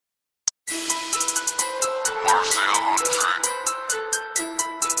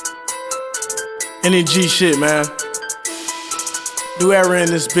Any G shit, man. New era in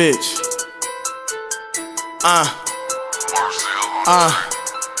this bitch.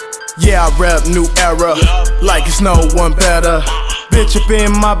 Yeah, I rap new era like it's no one better. Bitch up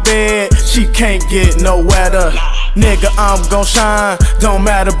in my bed, she can't get no wetter. Nigga, I'm gon' shine, don't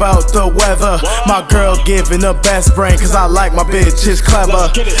matter about the weather. My girl giving the best brain, cause I like my bitches clever.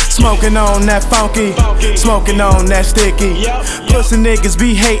 Smoking on that funky, smoking on that sticky. Pussy niggas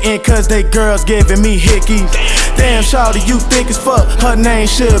be hating cause they girls giving me hickeys. Damn, shawty, you thick as fuck, her name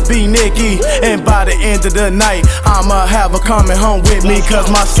should be Nikki. And by the end of the night, I'ma have her coming home with me,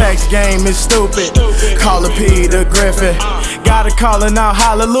 cause my sex game is stupid. Call her Peter Griffin, gotta call her now,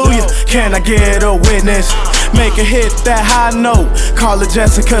 hallelujah. Can I get a witness? Make her hit that high note, call her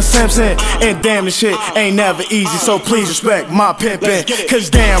Jessica Simpson. And damn, the shit ain't never easy, so please respect my pimpin'. Cause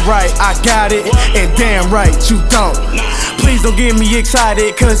damn right I got it, and damn right you don't. Please don't get me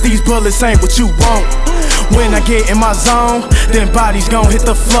excited, cause these bullets ain't what you want. When I get in my zone, then bodies gon' hit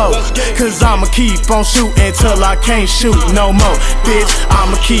the floor. Cause I'ma keep on shootin' till I can't shoot no more. Bitch,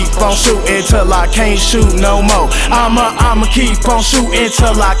 I'ma keep on shootin' till I can't shoot no more. I'ma keep on shootin'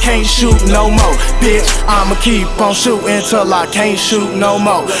 till I can't shoot no more. Bitch, I'ma keep on shootin' till I can't shoot no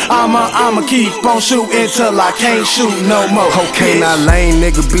more. I'ma keep on shootin' till I can't shoot no more. Okay, now lame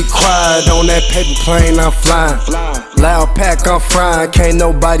nigga, be quiet. On that paper plane I'm flying. Loud pack, I'm frying. Can't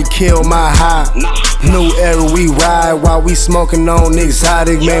nobody kill my high. New era, we ride while we smoking on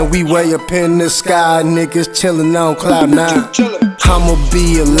exotic. Man, we way up in the sky. Niggas chillin' on cloud 9. I'ma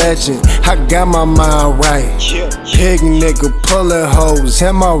be a legend, I got my mind right. Pig nigga pullin' hoes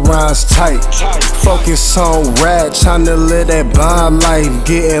and my rhymes tight. Focus on rap, tryna live that bond life.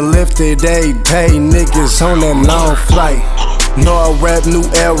 Getting lifted every day, niggas on that long flight. Know I rap new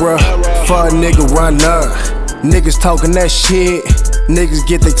era, for a nigga run up. Niggas talking that shit, niggas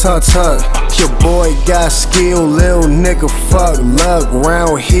get their tongue tucked. Your boy got skill, lil' nigga fuck luck.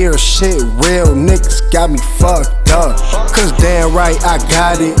 Round here shit real, niggas got me fucked up. Cause damn right I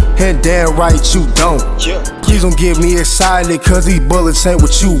got it, and damn right you don't. Please don't get me excited, cause these bullets ain't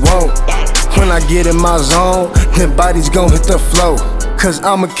what you want. When I get in my zone, then bodies gon' hit the floor. Cause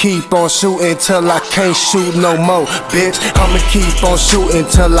I'ma keep on shootin' till I can't shoot no more. Bitch, I'ma keep on shootin'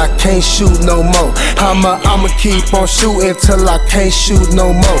 till I can't shoot no more. I'ma keep on shootin' till I can't shoot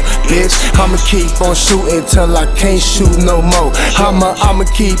no more. Bitch, I'ma keep on shootin' till I can't shoot no more. I'ma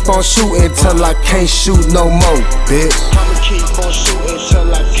keep on shootin' till I can't shoot no more. Bitch, I'ma keep on shootin'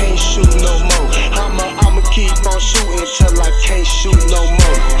 till I can't shoot no more. I'ma keep on shootin' till I can't shoot no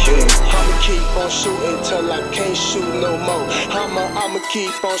more. I'ma keep on shootin' till I can't shoot no more. I'ma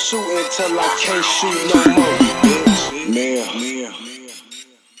keep on shootin' till I can't shoot no more. Bitch, man.